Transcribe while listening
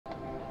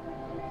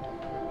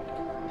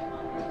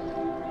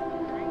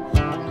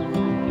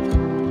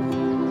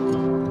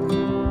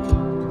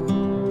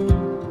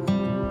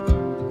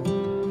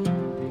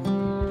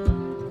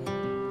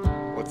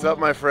What's up,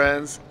 my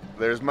friends?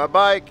 There's my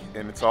bike,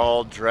 and it's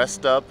all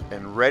dressed up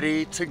and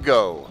ready to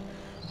go.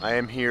 I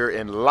am here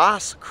in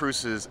Las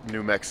Cruces,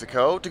 New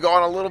Mexico to go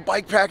on a little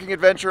bikepacking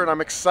adventure, and I'm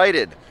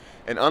excited.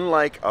 And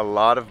unlike a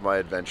lot of my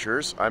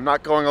adventures, I'm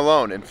not going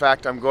alone. In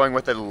fact, I'm going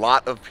with a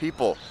lot of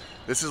people.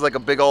 This is like a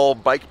big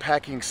old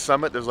bikepacking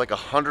summit. There's like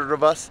 100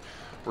 of us.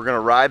 We're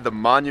gonna ride the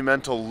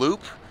Monumental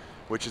Loop,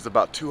 which is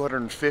about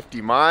 250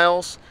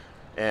 miles.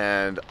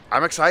 And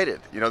I'm excited.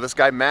 You know, this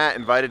guy Matt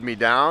invited me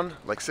down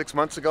like 6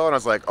 months ago, and I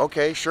was like,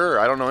 okay, sure,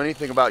 I don't know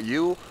anything about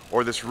you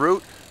or this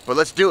route, but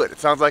let's do it. It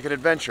sounds like an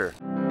adventure.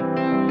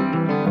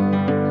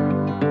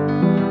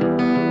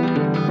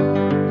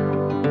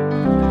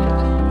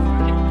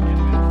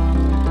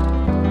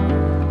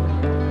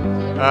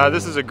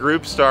 This is a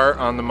group start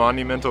on the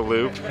Monumental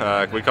Loop.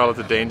 We call it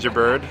the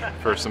DangerBird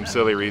for some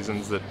silly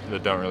reasons that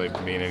don't really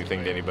mean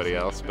anything to anybody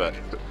else, but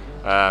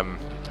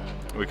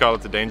we call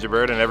it the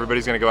DangerBird, and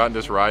everybody's going to go out and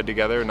just ride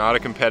together. Not a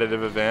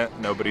competitive event.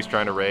 Nobody's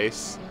trying to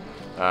race.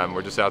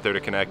 We're just out there to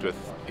connect with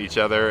each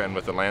other and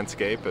with the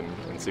landscape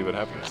and see what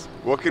happens.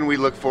 What can we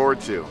look forward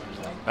to?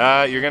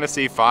 You're going to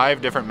see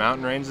 5 different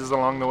mountain ranges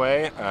along the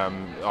way,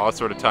 all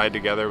sort of tied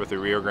together with the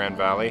Rio Grande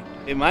Valley.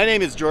 Hey, my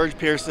name is George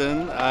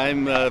Pearson.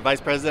 I'm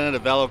Vice President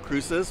of Velo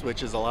Cruces,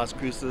 which is a Las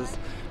Cruces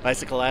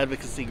bicycle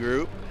advocacy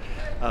group.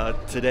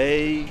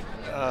 Today,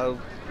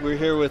 we're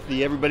here with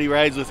the Everybody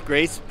Rides with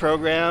Grace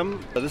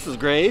program. This is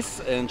Grace,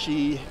 and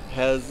she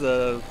has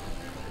some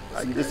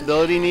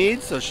disability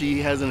needs, so she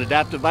has an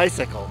adaptive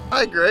bicycle.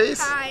 Hi, Grace.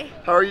 Hi.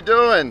 How are you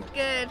doing?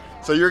 Good.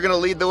 So you're gonna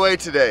lead the way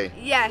today?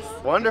 Yes.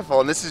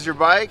 Wonderful. And this is your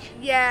bike?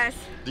 Yes.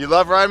 Do you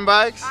love riding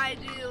bikes? I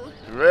do.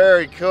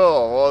 Very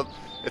cool. Well,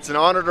 it's an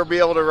honor to be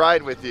able to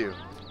ride with you.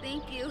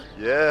 Thank you.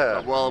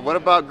 Yeah. Well, what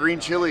about green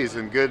chilies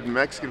and good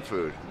Mexican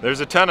food? There's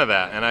a ton of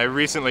that, and I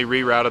recently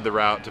rerouted the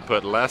route to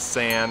put less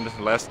sand,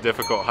 less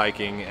difficult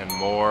hiking, and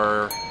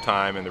more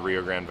time in the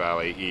Rio Grande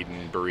Valley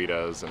eating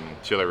burritos and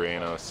chile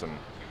rellenos and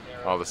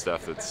all the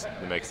stuff that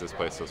makes this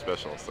place so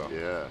special. So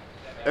yeah.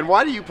 And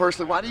why do you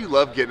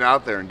love getting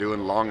out there and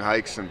doing long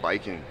hikes and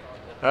biking?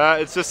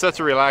 It's just such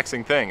a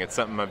relaxing thing. It's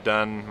something I've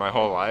done my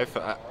whole life.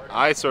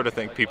 I sort of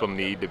think people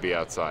need to be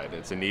outside.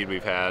 It's a need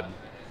we've had.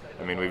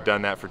 I mean, we've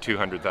done that for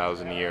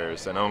 200,000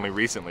 years, and only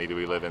recently do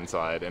we live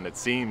inside, and it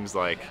seems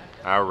like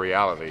our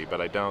reality,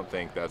 but I don't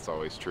think that's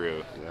always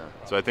true. Yeah.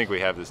 So I think we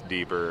have this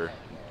deeper,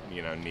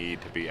 need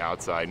to be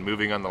outside,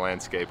 moving on the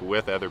landscape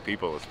with other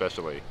people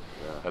especially.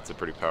 Yeah. That's a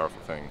pretty powerful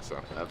thing,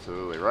 so.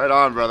 Absolutely. Right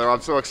on, brother.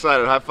 I'm so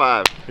excited. High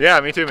five. Yeah,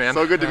 me too, man.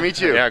 So good to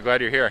meet you. Yeah,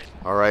 glad you're here.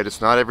 All right,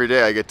 it's not every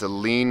day I get to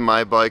lean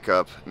my bike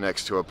up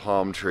next to a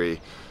palm tree.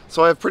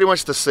 So I have pretty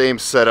much the same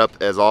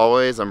setup as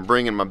always. I'm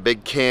bringing my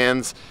big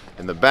cans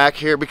in the back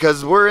here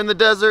because we're in the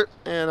desert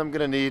and I'm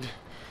gonna need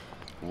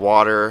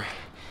water.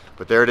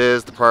 But there it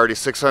is, the Priority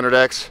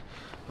 600X.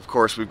 Of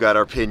course, we've got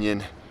our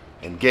pinion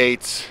and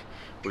gates.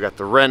 We got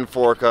the Wren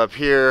fork up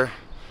here.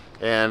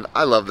 And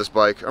I love this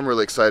bike. I'm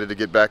really excited to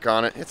get back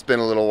on it. It's been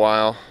a little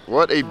while.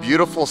 What a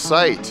beautiful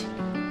sight.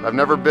 I've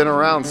never been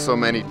around so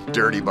many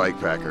dirty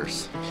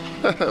bikepackers.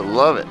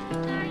 Love it.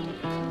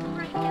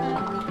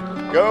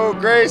 Go,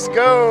 Grace,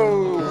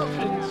 go!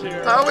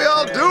 How we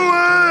all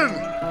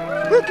doing?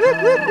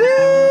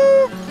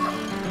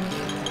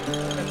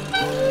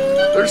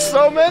 There's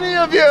so many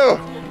of you.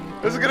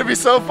 This is gonna be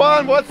so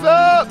fun. What's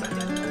up?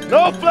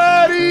 No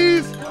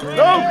flatties,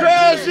 no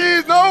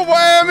crashies, no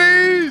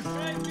whammies.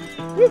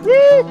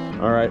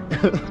 All right,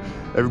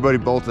 everybody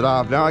bolted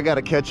off. Now I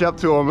gotta catch up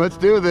to them. Let's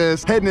do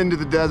this. Heading into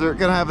the desert,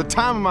 gonna have the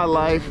time of my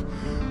life.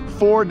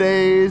 4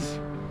 days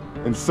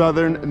in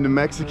southern New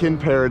Mexican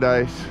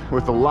paradise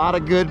with a lot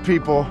of good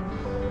people.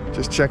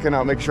 Just checking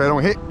out, making sure I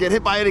don't get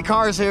hit by any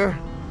cars here.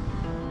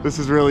 This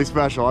is really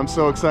special. I'm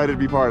so excited to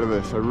be part of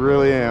this. I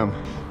really am.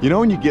 You know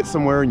when you get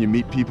somewhere and you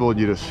meet people and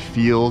you just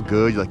feel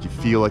good, like you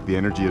feel like the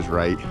energy is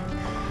right?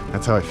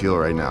 That's how I feel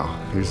right now.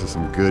 Here's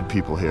some good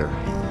people here.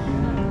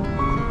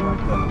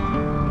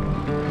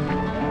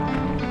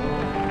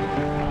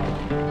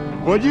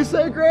 What'd you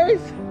say,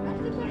 Grace?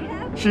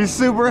 She's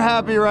super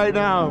happy right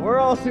now. We're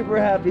all super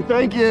happy.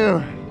 Thank you.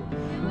 You're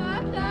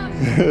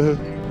welcome.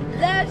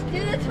 Let's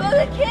do this for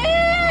the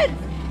kids!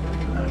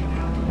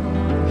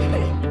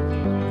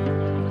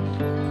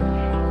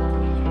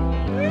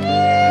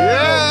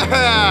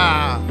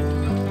 Yeah!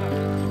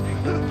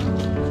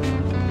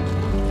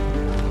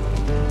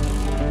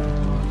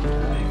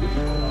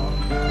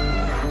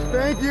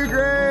 Thank you,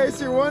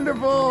 Grace. You're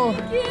wonderful.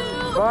 Thank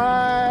you.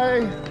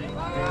 Bye.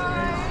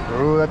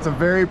 Oh, that's a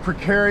very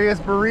precarious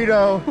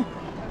burrito.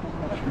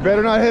 You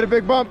better not hit a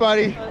big bump,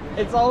 buddy.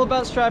 It's all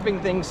about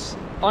strapping things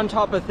on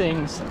top of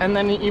things, and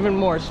then even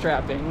more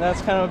strapping.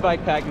 That's kind of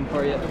bike packing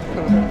for you.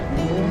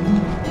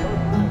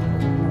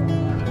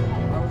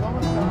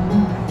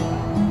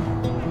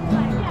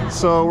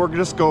 So we're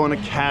just going a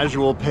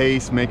casual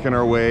pace, making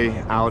our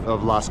way out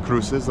of Las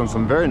Cruces on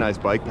some very nice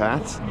bike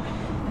paths.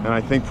 And I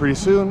think pretty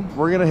soon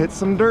we're gonna hit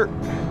some dirt.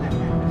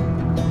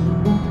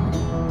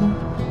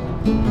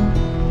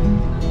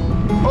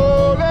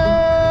 Ole,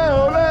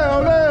 ole,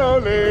 ole,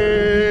 ole,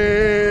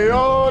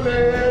 ole.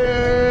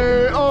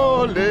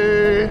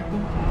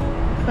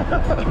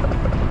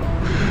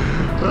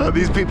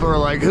 These people are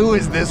like, who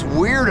is this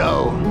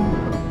weirdo?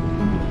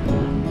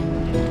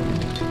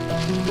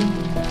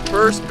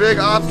 First big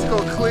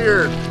obstacle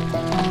cleared.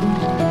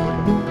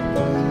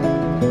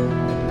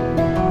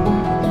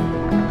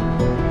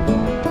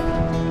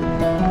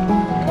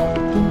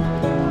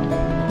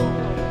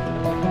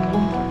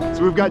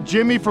 So we've got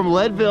Jimmy from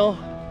Leadville.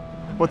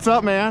 What's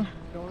up, man?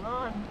 What's going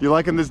on? You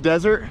liking this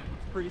desert?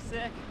 It's pretty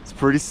sick. It's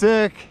pretty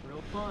sick.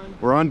 Real fun.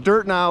 We're on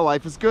dirt now,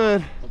 life is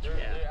good.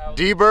 Yeah.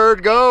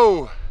 D-Bird,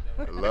 go!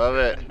 I love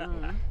it.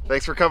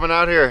 Thanks for coming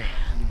out here.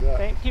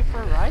 Thank you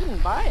for riding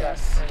by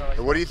us.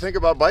 What do you think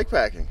about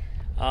bikepacking?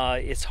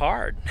 It's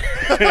hard.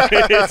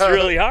 It's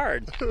really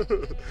hard.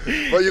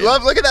 Well, you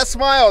love, look at that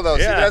smile though.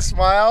 Yeah. See that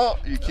smile?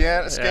 You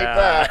can't escape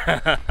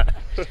that.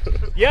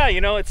 Yeah,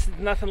 you know, it's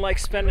nothing like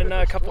spending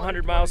a couple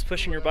 100 miles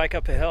pushing your bike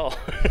up a hill.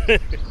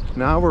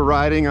 Now we're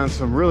riding on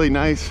some really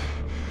nice,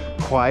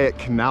 quiet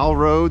canal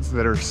roads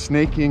that are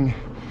snaking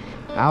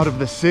out of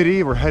the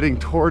city. We're heading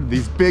toward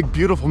these big,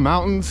 beautiful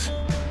mountains.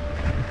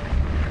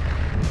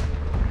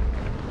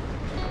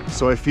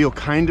 So I feel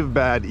kind of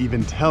bad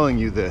even telling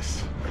you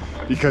this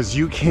because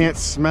you can't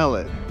smell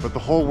it, but the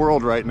whole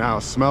world right now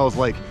smells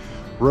like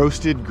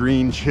roasted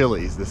green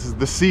chilies. This is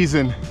the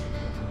season,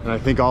 and I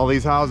think all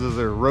these houses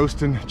are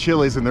roasting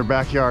chilies in their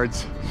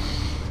backyards.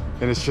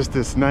 And it's just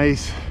this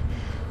nice,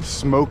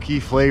 smoky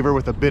flavor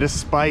with a bit of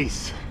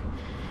spice.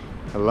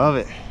 I love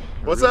it.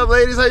 What's up,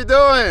 ladies? How you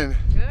doing?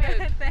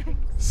 Good, thanks.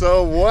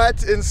 So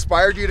what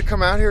inspired you to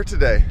come out here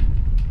today?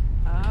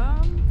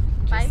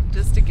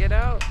 Just to get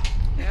out.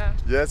 Yeah.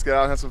 Yeah, let's get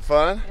out and have some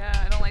fun.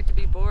 Yeah, I don't like to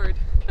be bored.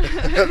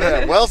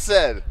 Well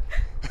said.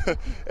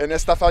 And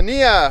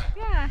Estefania.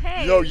 Yeah,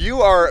 hey. Yo,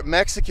 you are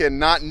Mexican,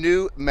 not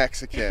new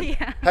Mexican.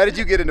 Yeah. How did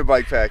you get into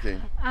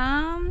bikepacking?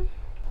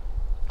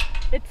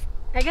 It's,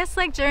 I guess,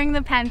 like during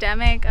the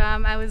pandemic,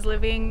 I was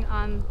living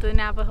on the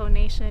Navajo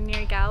Nation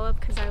near Gallup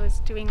because I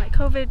was doing like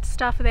COVID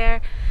stuff there,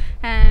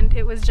 and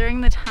it was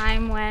during the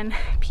time when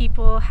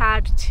people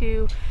had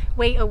to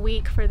wait a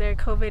week for their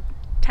COVID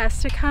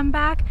test to come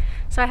back.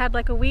 So I had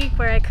like a week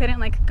where I couldn't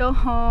like go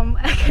home,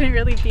 I couldn't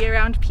really be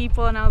around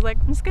people, and I was like,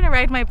 I'm just gonna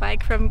ride my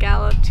bike from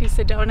Gallup to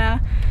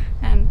Sedona,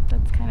 and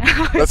that's kind of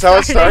how That's how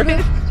it started?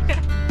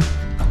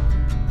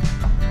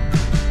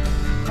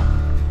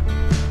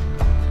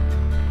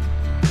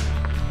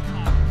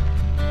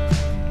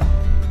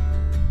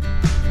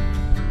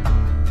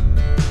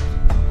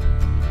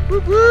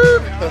 Whoop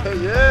whoop!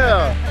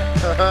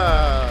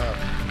 Yeah!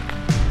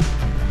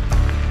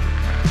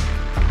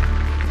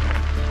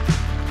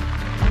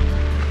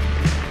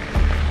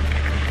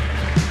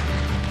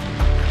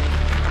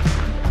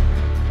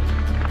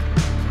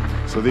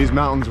 So these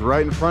mountains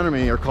right in front of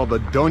me are called the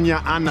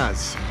Doña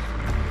Anas.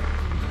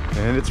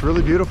 And it's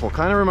really beautiful.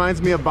 Kind of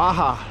reminds me of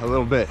Baja a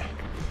little bit.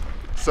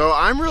 So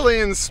I'm really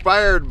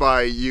inspired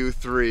by you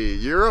three.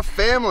 You're a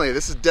family.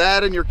 This is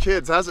dad and your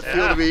kids. How's it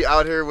feel to be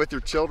out here with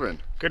your children?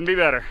 Couldn't be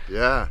better.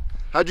 Yeah.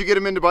 How'd you get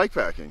them into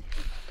bikepacking?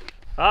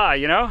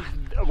 You know,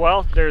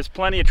 well, there's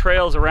plenty of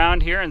trails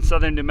around here in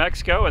southern New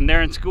Mexico, and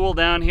they're in school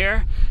down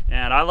here,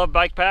 and I love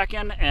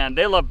bikepacking, and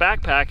they love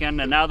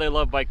backpacking, and now they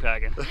love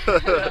bikepacking.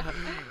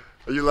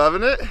 Are you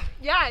loving it?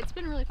 Yeah, it's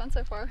been really fun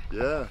so far.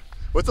 Yeah.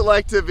 What's it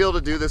like to be able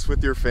to do this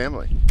with your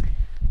family?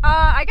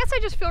 I guess I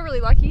just feel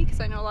really lucky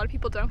because I know a lot of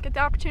people don't get the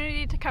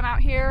opportunity to come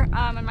out here.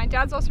 And my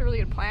dad's also a really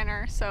good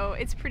planner, so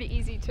it's pretty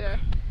easy to,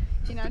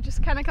 you know,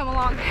 just kind of come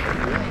along.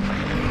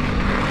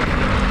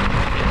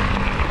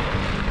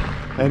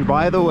 And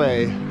by the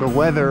way, the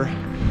weather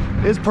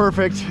is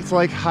perfect. It's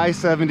like high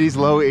 70s,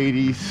 low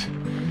 80s.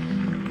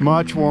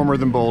 Much warmer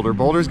than Boulder.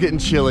 Boulder's getting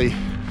chilly,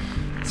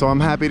 so I'm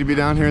happy to be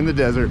down here in the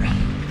desert.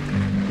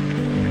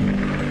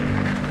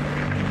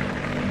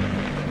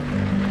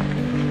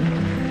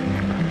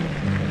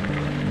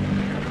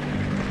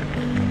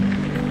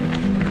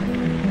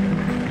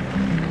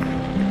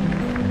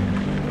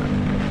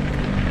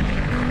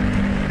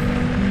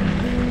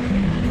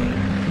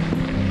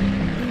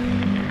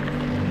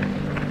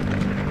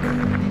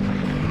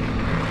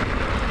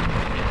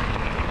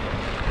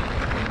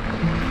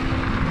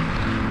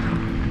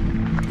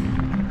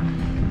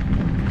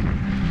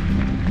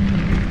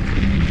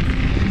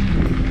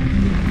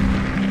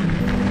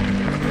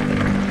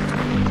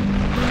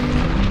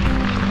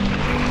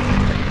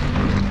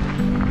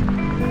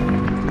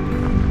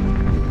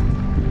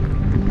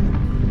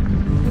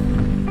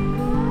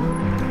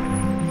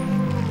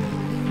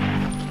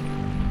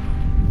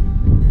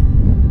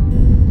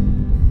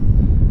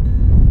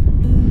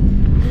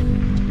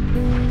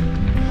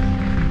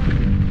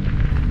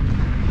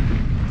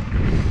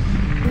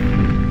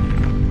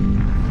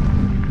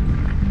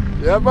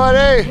 Yeah,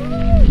 buddy.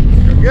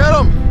 Go get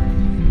him.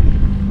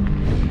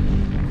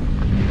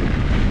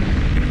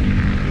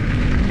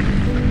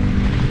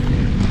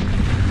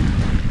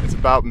 It's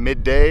about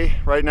midday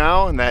right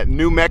now, and that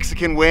New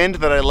Mexican wind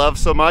that I love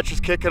so much is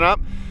kicking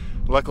up.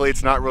 Luckily,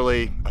 it's not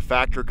really a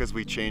factor because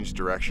we change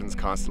directions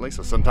constantly.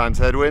 So sometimes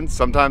headwind,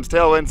 sometimes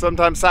tailwind,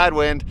 sometimes side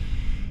wind.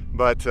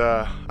 But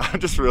I'm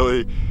just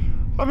really,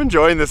 I'm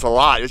enjoying this a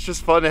lot. It's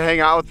just fun to hang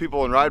out with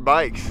people and ride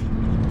bikes.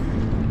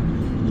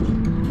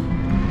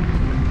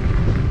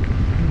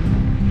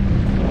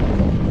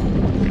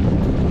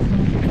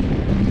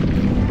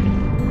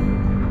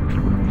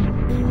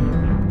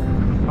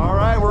 All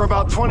right, we're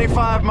about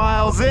 25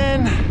 miles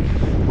in.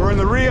 We're in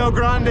the Rio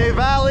Grande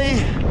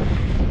Valley.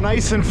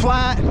 Nice and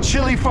flat,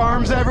 chili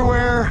farms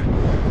everywhere,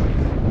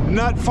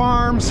 nut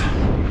farms.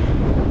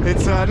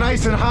 It's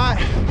nice and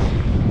hot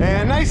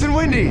and nice and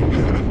windy.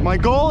 My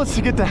goal is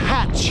to get to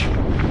Hatch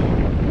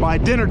by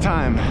dinner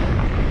time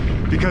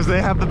because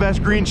they have the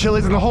best green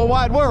chilies in the whole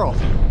wide world.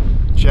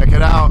 Check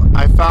it out,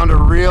 I found a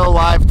real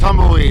live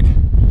tumbleweed.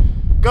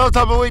 Go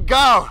tumbleweed,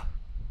 go!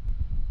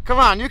 Come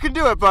on, you can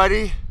do it,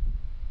 buddy.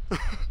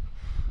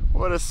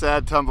 What a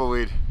sad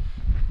tumbleweed.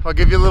 I'll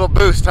give you a little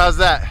boost, how's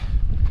that?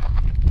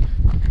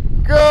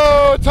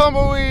 Go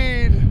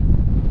tumbleweed!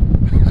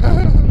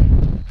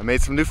 I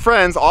made some new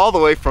friends all the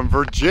way from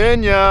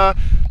Virginia.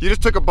 You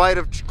just took a bite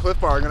of Cliff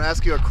Bar. I'm gonna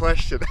ask you a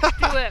question.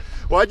 Do it.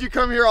 Why'd you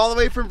come here all the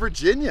way from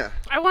Virginia?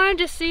 I wanted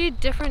to see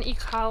different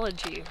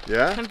ecology.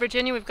 Yeah? In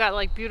Virginia we've got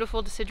like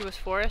beautiful deciduous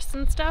forests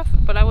and stuff,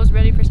 but I was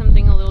ready for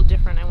something a little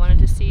different. I wanted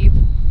to see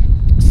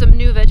some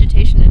new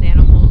vegetation and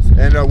animals.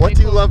 And what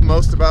do you love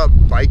most about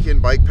biking,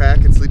 bike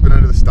pack, and sleeping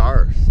under the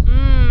stars?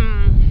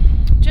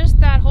 Just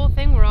that whole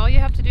thing where all you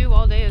have to do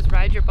all day is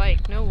ride your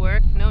bike. No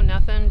work, no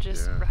nothing,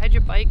 just ride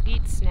your bike,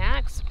 eat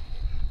snacks,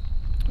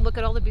 look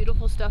at all the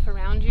beautiful stuff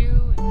around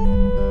you.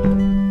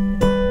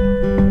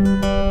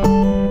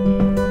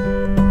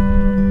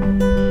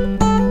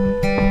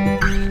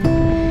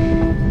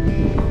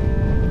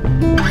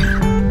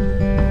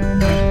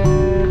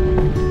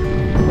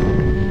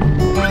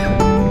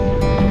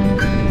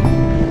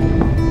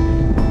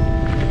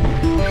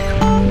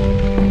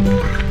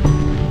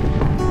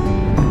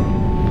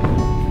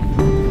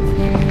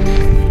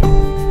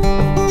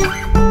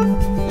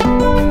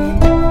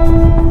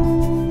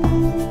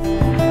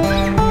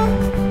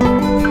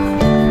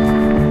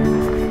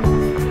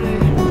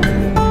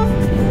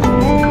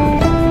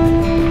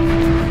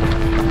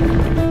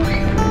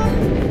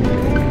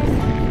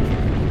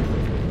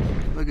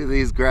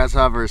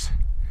 Grasshoppers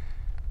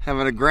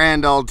having a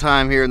grand old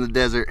time here in the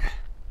desert.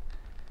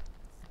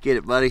 Get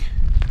it, buddy.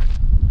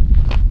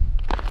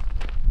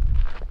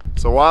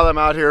 So while I'm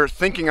out here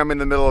thinking I'm in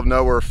the middle of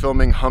nowhere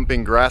filming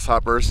humping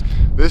grasshoppers,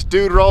 this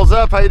dude rolls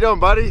up. How you doing,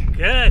 buddy?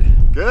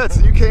 Good. Good.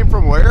 So you came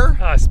from where?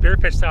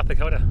 Spearfish, South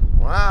Dakota.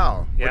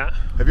 Wow. Yeah.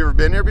 Have you ever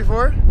been here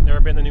before? Never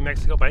been to New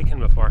Mexico biking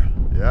before.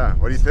 Yeah.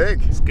 What do you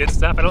think? It's good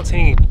stuff. I don't see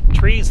any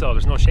trees though.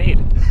 There's no shade.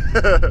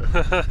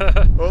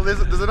 Well,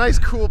 there's a nice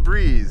cool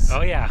breeze.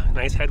 Oh yeah,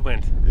 nice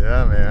headwind.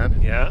 Yeah, man.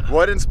 Yeah.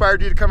 What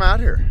inspired you to come out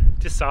here?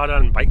 Just saw it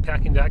on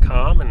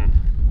bikepacking.com and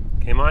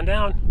came on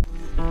down.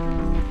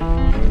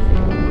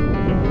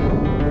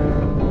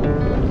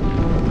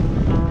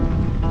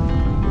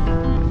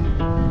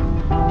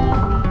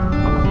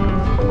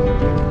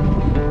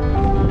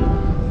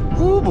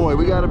 Oh boy,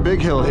 we got a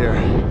big hill here.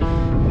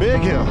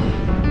 Big hill.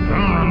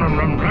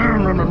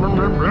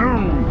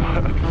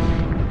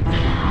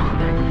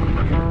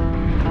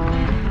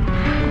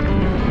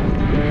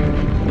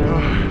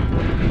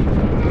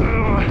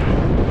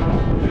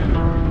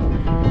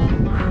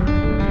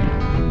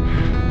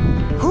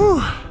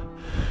 Whew.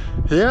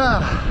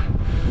 Yeah,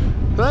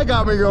 that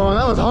got me going.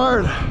 That was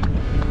hard.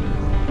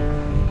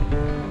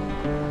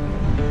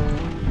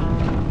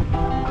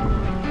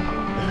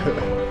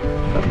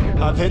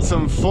 I've hit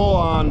some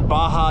full-on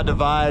Baja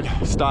Divide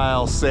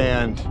style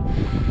sand,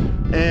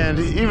 and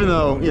even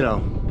though, you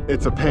know,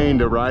 it's a pain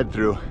to ride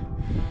through,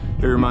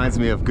 it reminds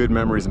me of good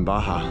memories in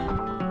Baja.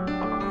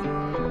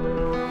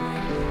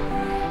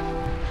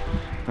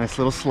 Nice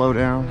little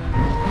slowdown.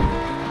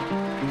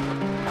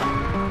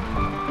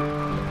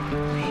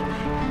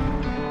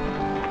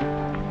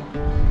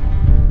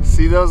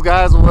 See those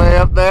guys way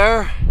up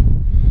there?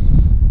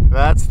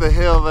 That's the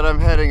hill that I'm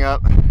heading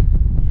up.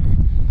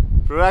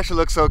 But it actually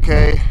looks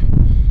okay.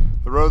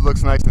 The road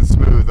looks nice and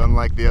smooth,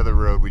 unlike the other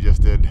road we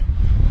just did.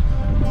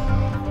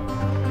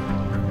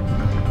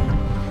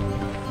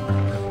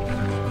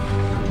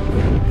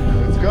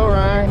 Let's go,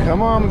 Ryan.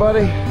 Come on,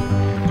 buddy.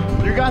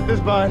 You got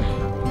this, bud.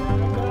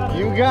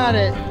 You got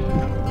it.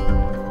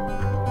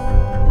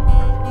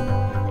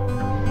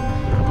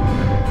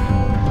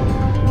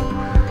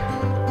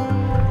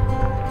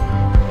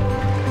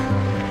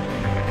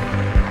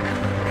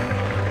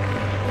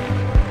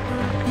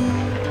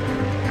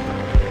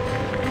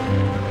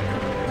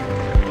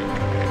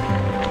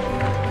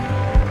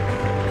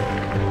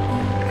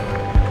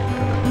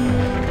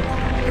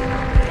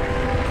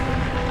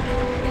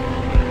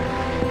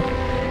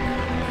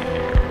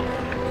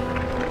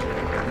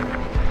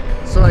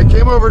 So I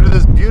came over to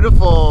this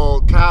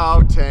beautiful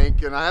cow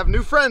tank and I have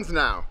new friends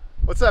now.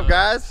 What's up,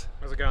 guys?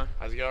 How's it going?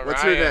 How's it going,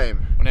 What's Ryan? your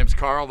name? My name's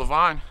Carl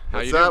Levine. How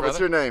What's you doing, up? brother? What's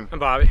your name? I'm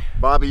Bobby.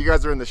 Bobby, you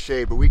guys are in the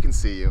shade, but we can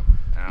see you.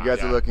 You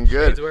guys are looking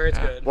good. Shades where it's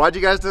good. Why'd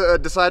you guys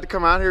decide to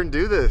come out here and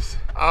do this?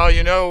 Oh,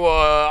 you know,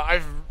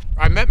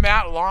 I met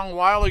Matt a long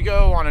while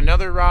ago on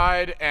another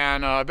ride,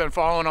 and I've been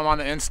following him on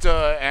the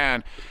Insta,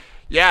 and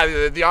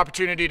yeah, the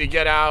opportunity to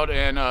get out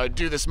and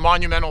do this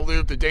Monumental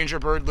Loop, the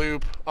DangerBird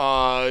Loop,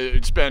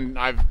 it's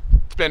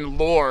been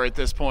lore at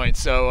this point.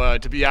 So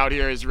to be out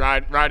here is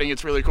riding.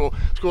 It's really cool.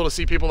 It's cool to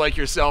see people like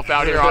yourself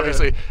out here.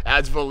 Obviously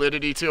adds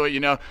validity to it.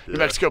 You know, New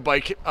Mexico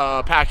bike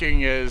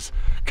packing is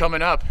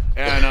coming up,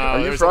 and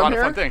there's a lot of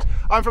fun things.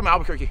 I'm from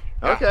Albuquerque.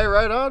 Yeah. Okay,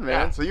 right on,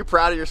 man. Yeah. So you're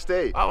proud of your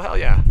state? Oh hell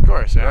yeah, of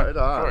course. Yeah. Right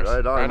on, of course.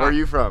 right on. Right Where on. are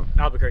you from?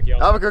 Albuquerque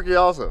also. Albuquerque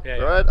also. Yeah,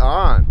 yeah. Right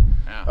on.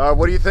 Yeah.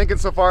 What are you thinking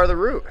so far of the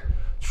route?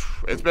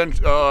 It's been,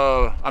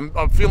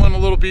 I'm feeling a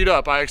little beat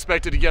up. I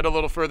expected to get a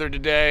little further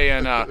today,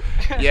 and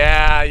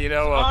yeah, you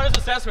know. Honest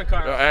assessment,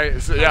 Carl.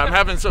 Yeah, I'm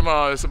having some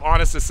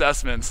honest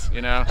assessments,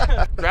 you know.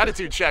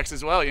 Gratitude checks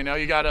as well, you know.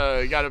 You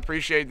gotta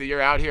appreciate that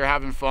you're out here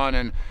having fun,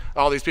 and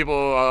all these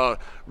people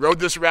rode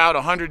this route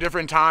 100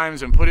 different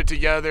times and put it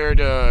together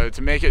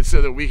to make it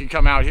so that we can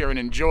come out here and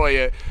enjoy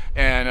it,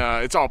 and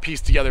it's all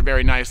pieced together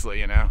very nicely,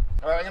 you know.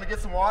 All right, I'm gonna get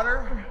some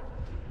water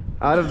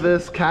out of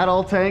this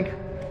cattle tank.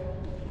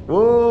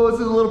 Whoa, this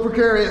is a little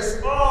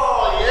precarious.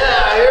 Oh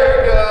yeah,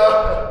 here we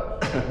go.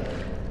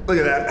 Look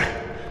at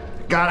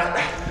that. Got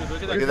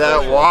it. Look at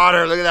that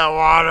water, look at that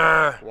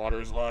water.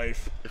 Water's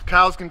life. If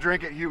cows can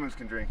drink it, humans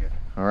can drink it.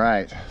 All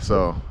right,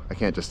 so I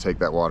can't just take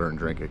that water and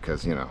drink it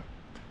because, you know,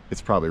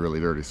 it's probably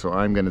really dirty. So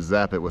I'm gonna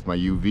zap it with my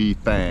UV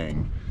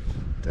thing.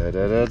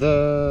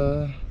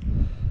 Da-da-da-da.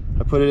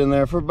 I put it in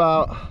there for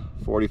about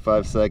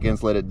 45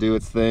 seconds, let it do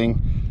its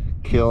thing,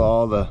 kill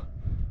all the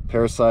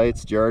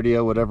parasites,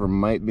 giardia, whatever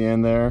might be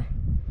in there.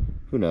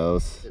 Who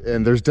knows?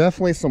 And there's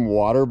definitely some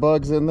water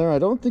bugs in there. I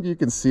don't think you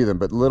can see them,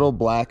 but little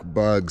black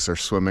bugs are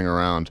swimming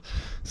around.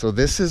 So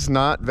this is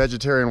not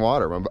vegetarian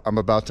water. I'm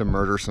about to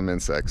murder some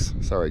insects.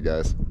 Sorry,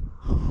 guys.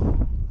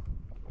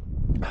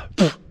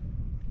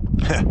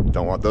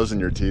 Don't want those in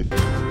your teeth.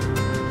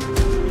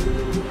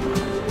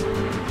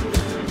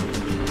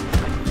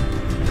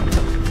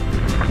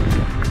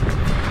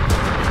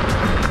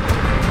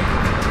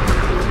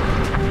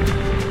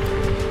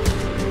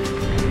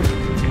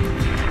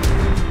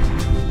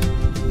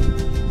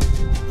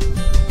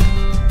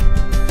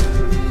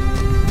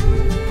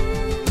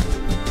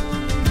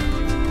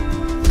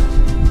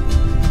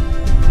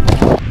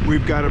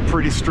 We've got a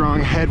pretty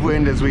strong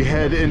headwind as we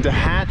head into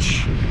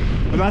Hatch,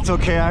 but that's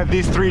okay. I have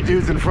these three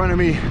dudes in front of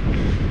me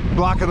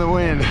blocking the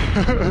wind.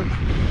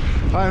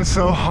 I'm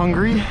so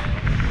hungry.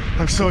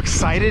 I'm so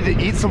excited to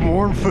eat some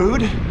warm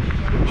food.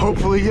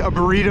 Hopefully a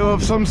burrito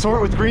of some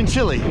sort with green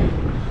chili.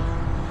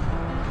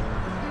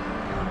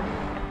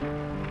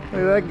 Look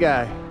at that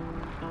guy.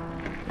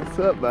 What's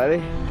up,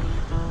 buddy?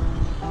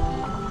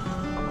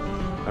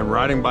 I'm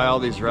riding by all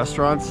these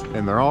restaurants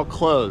and they're all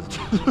closed.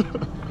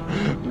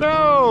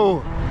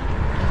 No!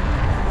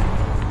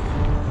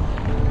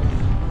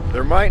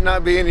 There might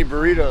not be any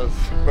burritos,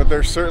 but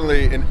there's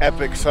certainly an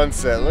epic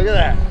sunset. Look at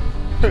that.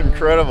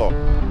 Incredible.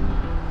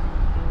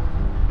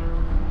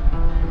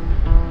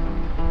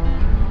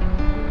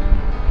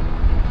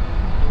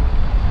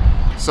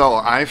 So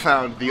I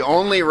found the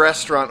only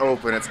restaurant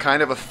open. It's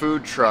kind of a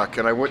food truck,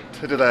 and I went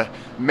to the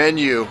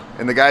menu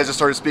and the guys just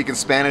started speaking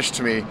Spanish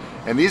to me.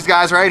 And these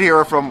guys right here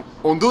are from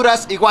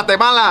Honduras y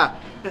Guatemala.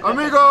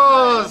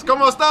 Amigos,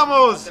 ¿cómo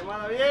estamos?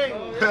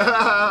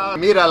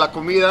 Mira la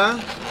comida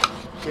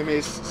que me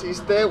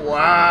hiciste.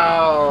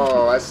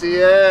 Wow, así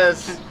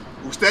es.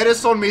 Ustedes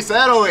son mis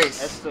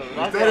héroes.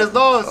 Ustedes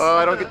dos. Oh,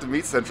 I don't get to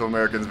meet Central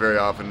Americans very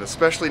often,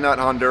 especially not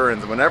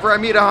Hondurans. Whenever I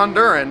meet a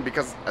Honduran,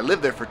 because I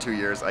lived there for 2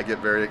 years, I get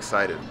very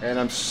excited. And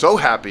I'm so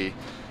happy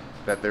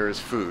that there is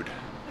food.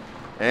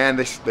 And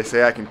they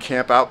say I can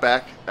camp out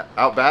back,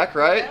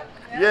 right?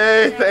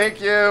 Yay,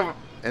 thank you.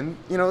 And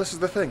you know, this is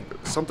the thing.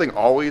 Something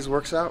always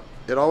works out.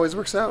 It always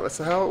works out. That's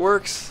how it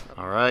works.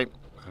 All right,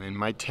 I'm in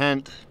my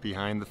tent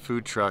behind the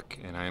food truck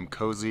and I am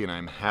cozy and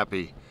I'm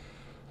happy.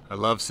 I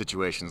love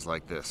situations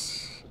like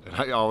this. And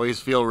I always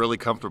feel really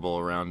comfortable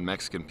around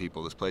Mexican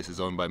people. This place is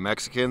owned by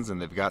Mexicans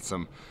and they've got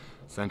some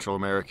Central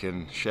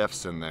American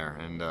chefs in there.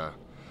 And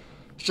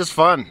it's just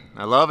fun.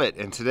 I love it.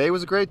 And today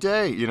was a great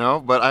day, you know,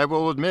 but I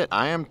will admit,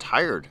 I am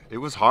tired. It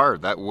was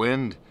hard. That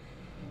wind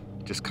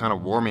just kind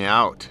of wore me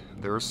out.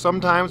 There were some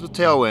times with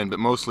tailwind, but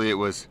mostly it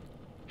was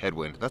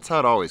headwind. That's how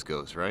it always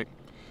goes, right?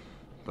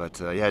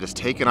 But yeah, just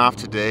taking off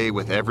today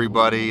with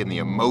everybody and the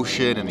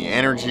emotion and the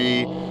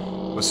energy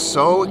was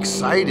so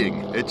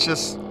exciting. It's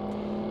just,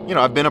 you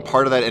know, I've been a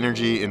part of that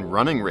energy in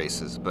running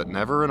races, but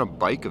never in a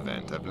bike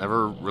event. I've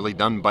never really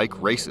done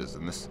bike races,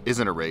 and this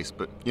isn't a race,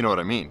 but you know what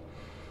I mean.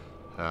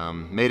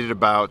 Made it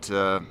about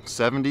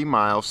 70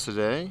 miles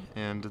today,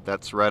 and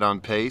that's right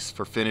on pace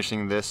for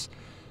finishing this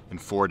in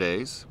 4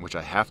 days, which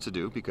I have to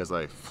do because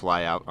I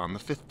fly out on the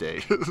 5th day.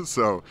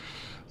 So,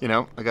 you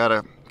know, I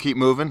gotta keep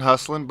moving,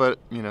 hustling, but,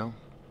 you know,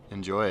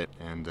 enjoy it.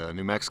 And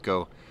New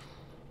Mexico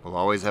will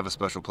always have a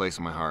special place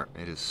in my heart.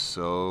 It is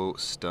so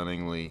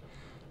stunningly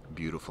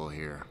beautiful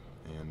here.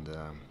 And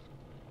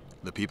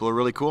the people are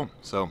really cool.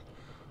 So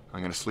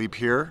I'm gonna sleep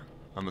here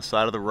on the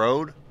side of the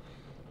road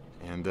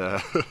and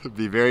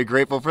be very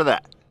grateful for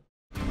that.